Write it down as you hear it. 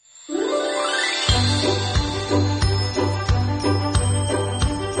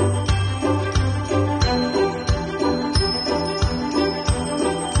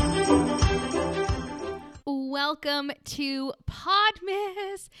to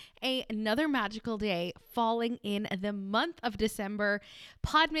Podmas, another magical day falling in the month of December.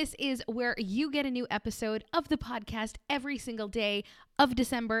 Podmas is where you get a new episode of the podcast every single day of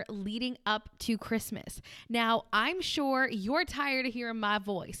December leading up to Christmas. Now, I'm sure you're tired of hearing my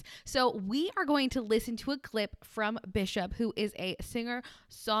voice, so we are going to listen to a clip from Bishop, who is a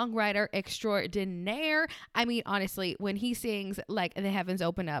singer-songwriter extraordinaire. I mean, honestly, when he sings, like the heavens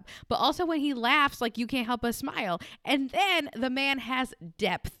open up, but also when he laughs, like you can't help but smile. And then the man has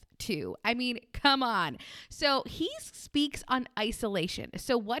depth too. I mean, come on. So he speaks on isolation.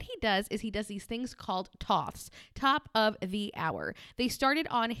 So what he does is he does these things called TOTHs, top of the hour. They started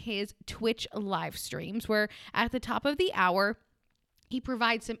on his Twitch live streams where at the top of the hour, he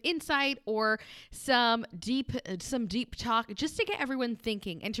provides some insight or some deep talk just to get everyone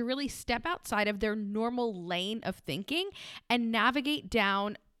thinking and to really step outside of their normal lane of thinking and navigate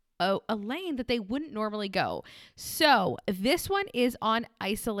down a lane that they wouldn't normally go. So this one is on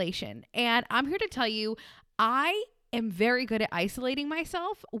isolation. And I'm here to tell you, I am very good at isolating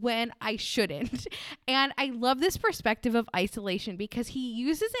myself when I shouldn't. And I love this perspective of isolation because he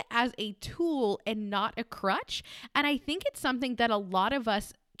uses it as a tool and not a crutch. And I think it's something that a lot of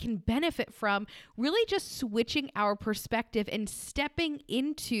us can benefit from, really just switching our perspective and stepping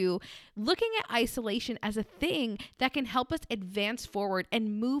into looking at isolation as a thing that can help us advance forward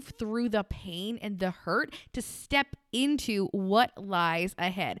and move through the pain and the hurt to step into what lies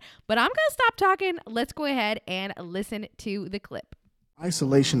ahead. But I'm going to stop talking. Let's go ahead and listen to the clip.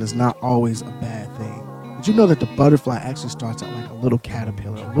 Isolation is not always a bad thing. Did you know that the butterfly actually starts out like a little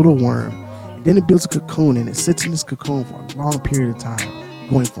caterpillar, a little worm, and then it builds a cocoon and it sits in this cocoon for a long period of time,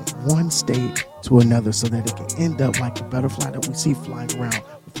 going from one state to another so that it can end up like the butterfly that we see flying around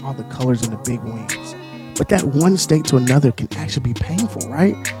with all the colors and the big wings. But that one state to another can actually be painful,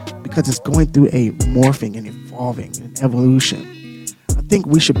 right? Because it's going through a morphing and evolving and evolution. I think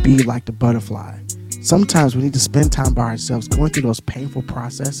we should be like the butterfly. Sometimes we need to spend time by ourselves going through those painful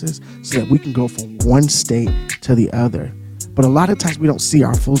processes so that we can go from one state to the other. But a lot of times we don't see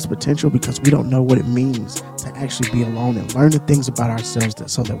our full potential because we don't know what it means to actually be alone and learn the things about ourselves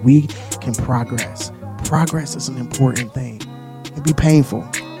so that we can progress. Progress is an important thing. It can be painful,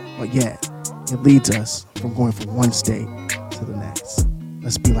 but yet it leads us from going from one state to the next.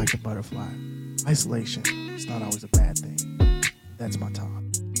 Let's be like the butterfly. Isolation is not always a bad thing. That's my talk.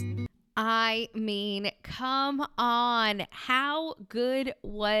 I mean, come on. How good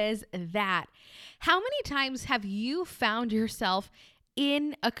was that? How many times have you found yourself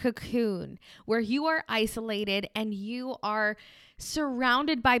in a cocoon where you are isolated and you are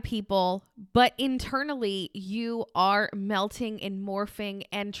surrounded by people, but internally you are melting and morphing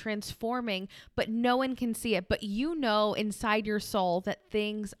and transforming, but no one can see it, but you know inside your soul that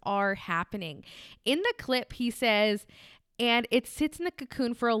things are happening. In the clip, he says, and it sits in the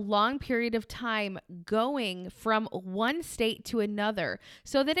cocoon for a long period of time, going from one state to another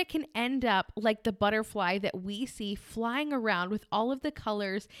so that it can end up like the butterfly that we see flying around with all of the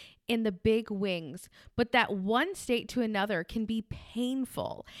colors in the big wings. But that one state to another can be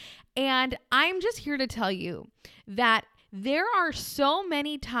painful. And I'm just here to tell you that there are so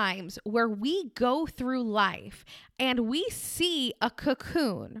many times where we go through life and we see a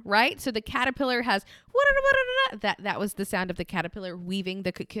cocoon, right? So the caterpillar has that was the sound of the caterpillar weaving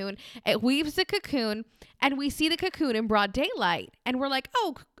the cocoon. It weaves the cocoon and we see the cocoon in broad daylight and we're like,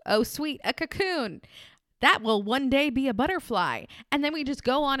 oh sweet, a cocoon. That will one day be a butterfly. And then we just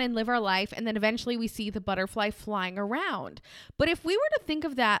go on and live our life. And then eventually we see the butterfly flying around. But if we were to think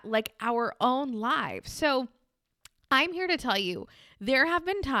of that like our own lives, so I'm here to tell you, there have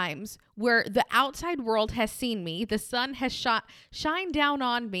been times where the outside world has seen me, the sun has shined down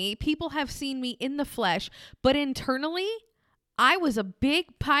on me, people have seen me in the flesh, but internally, I was a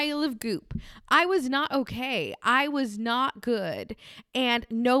big pile of goop. I was not okay. I was not good. And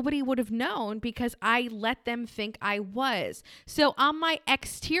nobody would have known because I let them think I was. So on my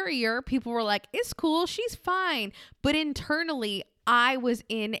exterior, people were like, it's cool, she's fine. But internally, I was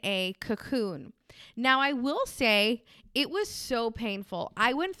in a cocoon. Now, I will say it was so painful.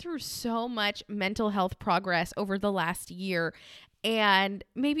 I went through so much mental health progress over the last year and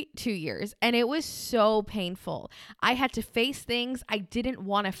maybe 2 years, and it was so painful. I had to face things I didn't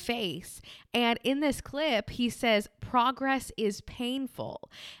want to face. And in this clip, he says, progress is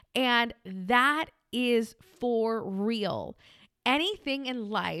painful. And that is for real. Anything in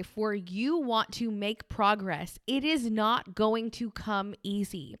life where you want to make progress, it is not going to come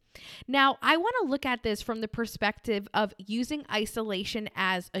easy. Now, I want to look at this from the perspective of using isolation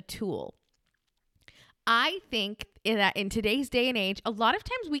as a tool. I think that in today's day and age, a lot of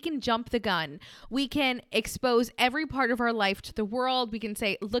times we can jump the gun. We can expose every part of our life to the world. We can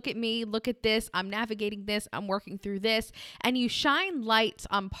say, look at me, look at this. I'm navigating this. I'm working through this. And you shine lights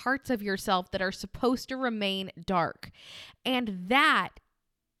on parts of yourself that are supposed to remain dark. And that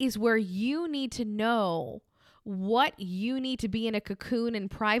is where you need to know what you need to be in a cocoon in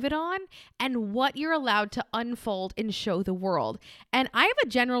private on and what you're allowed to unfold and show the world. And I have a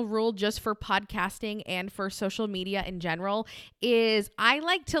general rule just for podcasting and for social media in general is I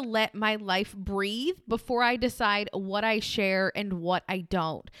like to let my life breathe before I decide what I share and what I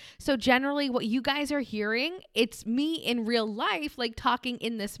don't. So generally what you guys are hearing, it's me in real life, like talking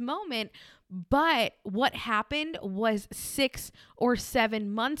in this moment. But what happened was 6 or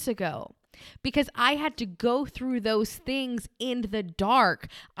 7 months ago. Because I had to go through those things in the dark.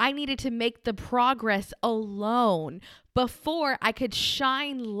 I needed to make the progress alone before I could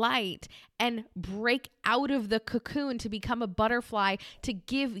shine light and break out of the cocoon to become a butterfly, to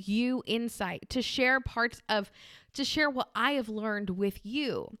give you insight, to share what I have learned with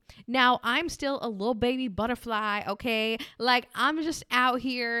you. Now, I'm still a little baby butterfly, okay? Like, I'm just out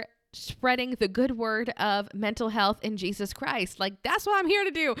here spreading the good word of mental health in Jesus Christ. Like, that's what I'm here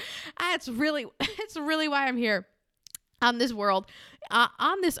to do. It's really why I'm here on this world,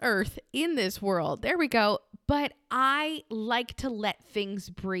 on this earth, in this world. There we go. But I like to let things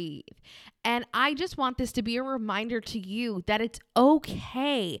breathe. And I just want this to be a reminder to you that it's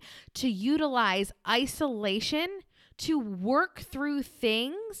okay to utilize isolation to work through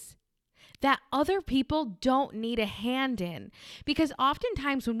things that other people don't need a hand in. Because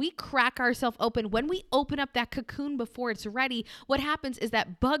oftentimes when we crack ourselves open, when we open up that cocoon before it's ready, what happens is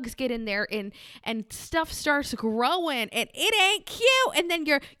that bugs get in there and stuff starts growing and it ain't cute. And then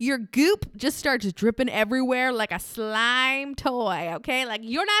your goop just starts dripping everywhere like a slime toy, okay? Like,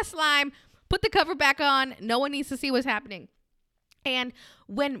 you're not slime. Put the cover back on. No one needs to see what's happening. And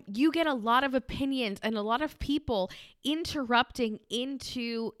when you get a lot of opinions and a lot of people interrupting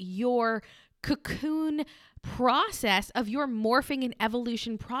into your cocoon process of your morphing and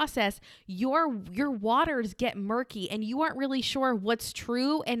evolution process, your waters get murky and you aren't really sure what's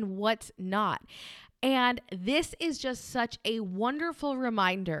true and what's not. And this is just such a wonderful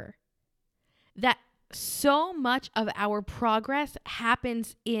reminder that so much of our progress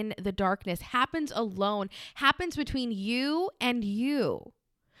happens in the darkness, happens alone, happens between you and you.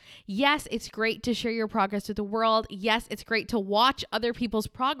 Yes, it's great to share your progress with the world. Yes, it's great to watch other people's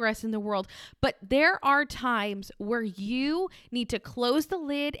progress in the world. But there are times where you need to close the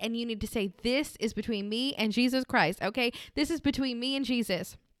lid and you need to say, this is between me and Jesus Christ, okay? This is between me and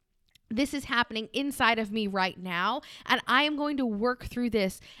Jesus. This is happening inside of me right now, and I am going to work through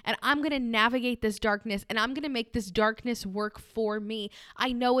this, and I'm going to navigate this darkness, and I'm going to make this darkness work for me.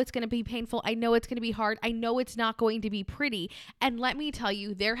 I know it's going to be painful. I know it's going to be hard. I know it's not going to be pretty. And let me tell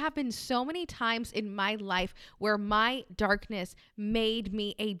you, there have been so many times in my life where my darkness made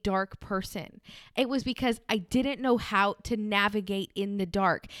me a dark person. It was because I didn't know how to navigate in the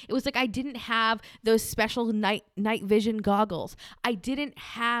dark. It was like I didn't have those special night vision goggles. I didn't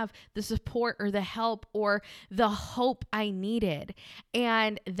have the support or the help or the hope I needed.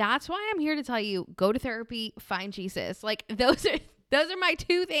 And that's why I'm here to tell you, go to therapy, find Jesus. Like, those are my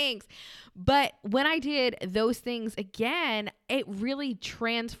two things. But when I did those things again, it really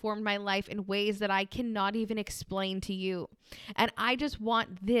transformed my life in ways that I cannot even explain to you. And I just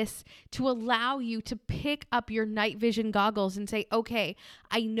want this to allow you to pick up your night vision goggles and say, okay,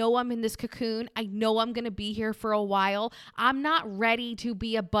 I know I'm in this cocoon. I know I'm going to be here for a while. I'm not ready to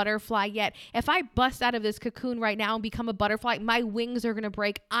be a butterfly yet. If I bust out of this cocoon right now and become a butterfly, my wings are going to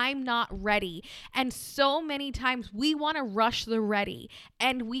break. I'm not ready. And so many times we want to rush the ready,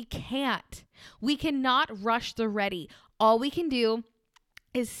 and we can't. We cannot rush the ready. All we can do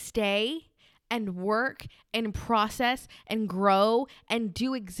is stay and work and process and grow and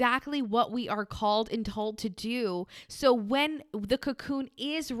do exactly what we are called and told to do. So when the cocoon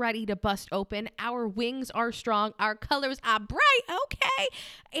is ready to bust open, our wings are strong, our colors are bright, okay?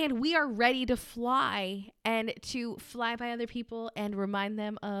 And we are ready to fly and to fly by other people and remind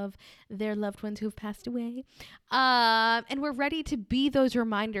them of their loved ones who have passed away. And we're ready to be those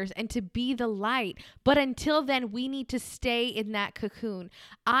reminders and to be the light. But until then, we need to stay in that cocoon.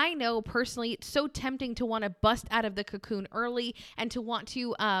 I know personally, it's so tempting to want to bust out of the cocoon early and to want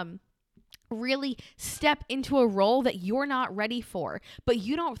to really step into a role that you're not ready for, but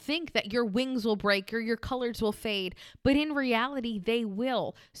you don't think that your wings will break or your colors will fade, but in reality they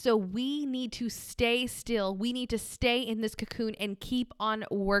will. So we need to stay still. We need to stay in this cocoon and keep on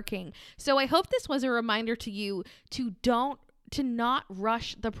working. So I hope this was a reminder to you to don't to not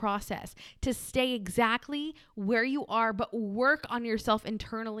rush the process, to stay exactly where you are, but work on yourself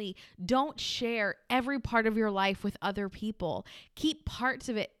internally. Don't share every part of your life with other people. Keep parts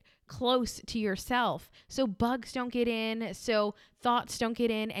of it close to yourself so bugs don't get in, so thoughts don't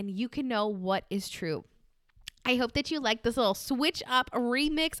get in, and you can know what is true. I hope that you like this little switch up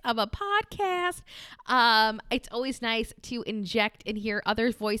remix of a podcast. It's always nice to inject and hear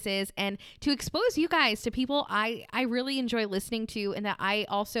others' voices and to expose you guys to people I really enjoy listening to and that I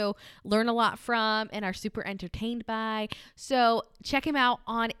also learn a lot from and are super entertained by. So check him out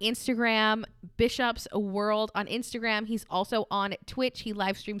on Instagram, Bishop's World on Instagram. He's also on Twitch. He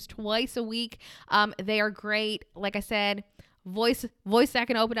live streams twice a week. They are great. Like I said, voice that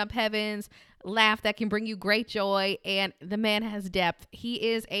can open up heavens, laugh that can bring you great joy, and the man has depth. He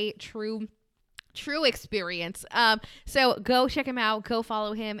is a true experience. So go check him out, go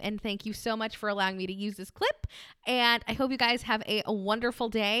follow him, and thank you so much for allowing me to use this clip. And I hope you guys have a wonderful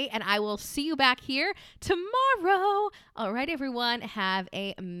day, and I will see you back here tomorrow. All right, everyone, have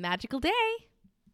a magical day.